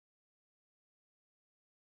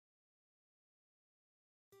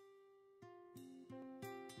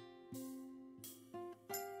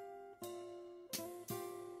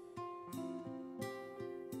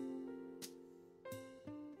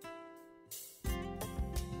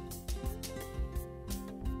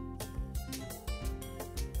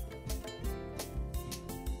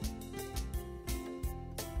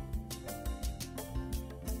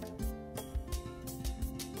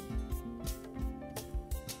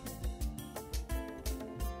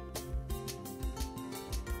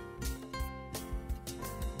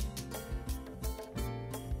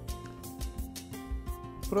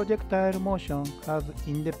projectile motion has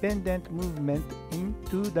independent movement in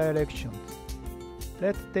two directions.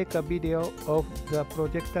 Let's take a video of the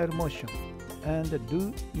projectile motion and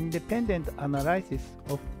do independent analysis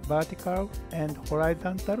of vertical and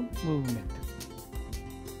horizontal movement.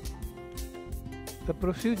 The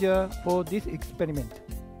procedure for this experiment.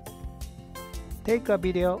 Take a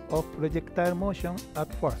video of projectile motion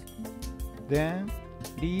at first. Then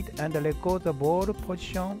read and record the ball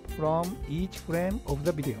position from each frame of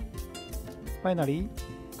the video. Finally,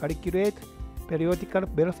 calculate periodical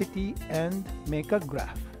velocity and make a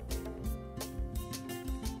graph.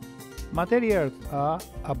 Materials are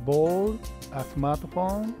a ball, a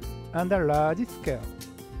smartphone, and a large scale.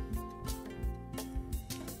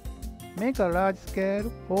 Make a large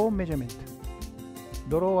scale for measurement.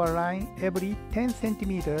 Draw a line every 10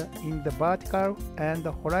 cm in the vertical and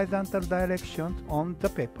horizontal directions on the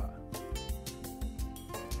paper.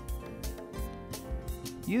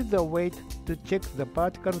 Use the weight to check the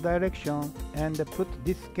vertical direction and put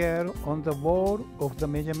this scale on the wall of the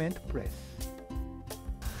measurement press.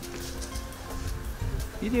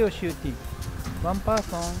 Video shooting. One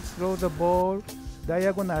person throws the ball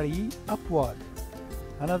diagonally upward.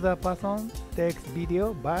 Another person takes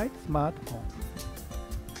video by smartphone.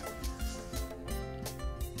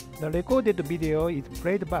 The recorded video is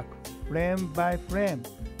played back frame by frame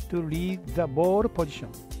to read the ball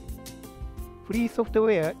position. Free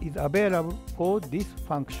software is available for this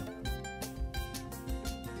function.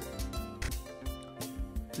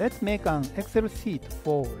 Let's make an Excel sheet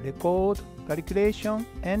for record, calculation,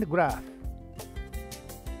 and graph.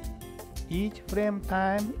 Each frame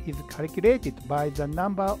time is calculated by the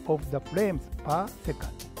number of the frames per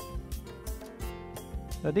second.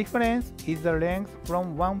 The difference is the length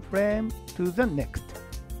from one frame to the next.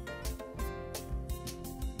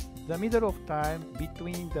 The middle of time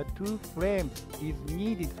between the two frames is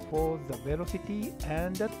needed for the velocity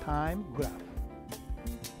and the time graph.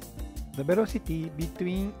 The velocity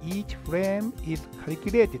between each frame is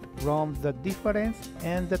calculated from the difference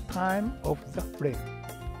and the time of the frame.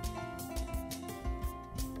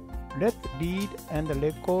 Let's read and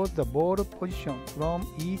record the ball position from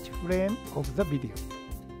each frame of the video.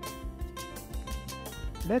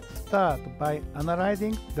 Let's start by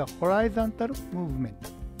analyzing the horizontal movement.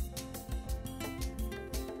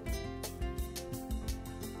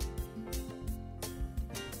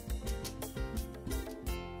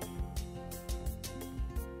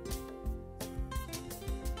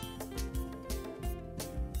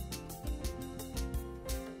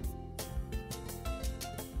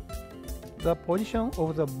 The position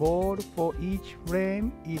of the ball for each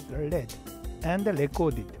frame is read and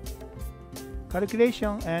recorded.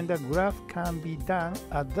 Calculation and the graph can be done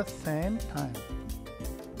at the same time.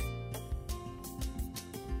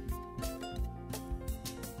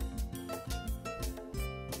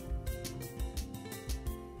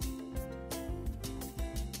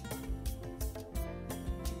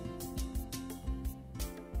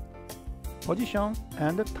 Position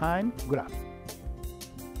and time graph.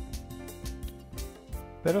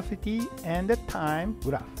 Velocity and time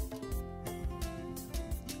graph.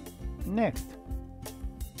 Next,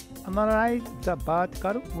 analyze the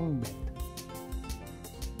vertical movement.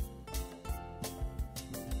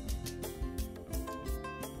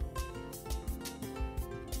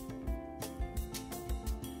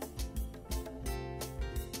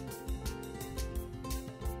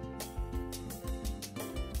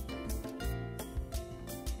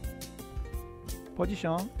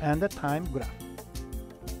 Position and time graph.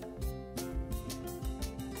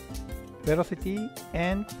 Velocity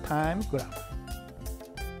and time graph.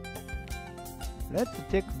 Let's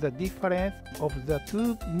check the difference of the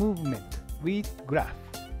two movements with graph.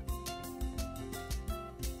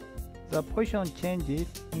 The position changes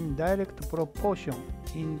in direct proportion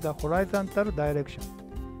in the horizontal direction,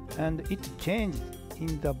 and it changes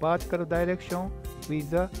in the vertical direction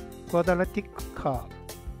with a quadratic curve.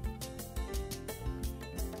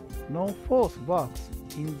 No force works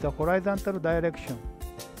in the horizontal direction.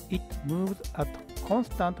 It moves at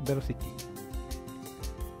constant velocity.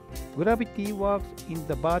 Gravity works in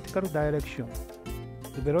the vertical direction.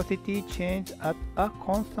 The velocity changes at a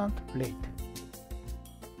constant rate.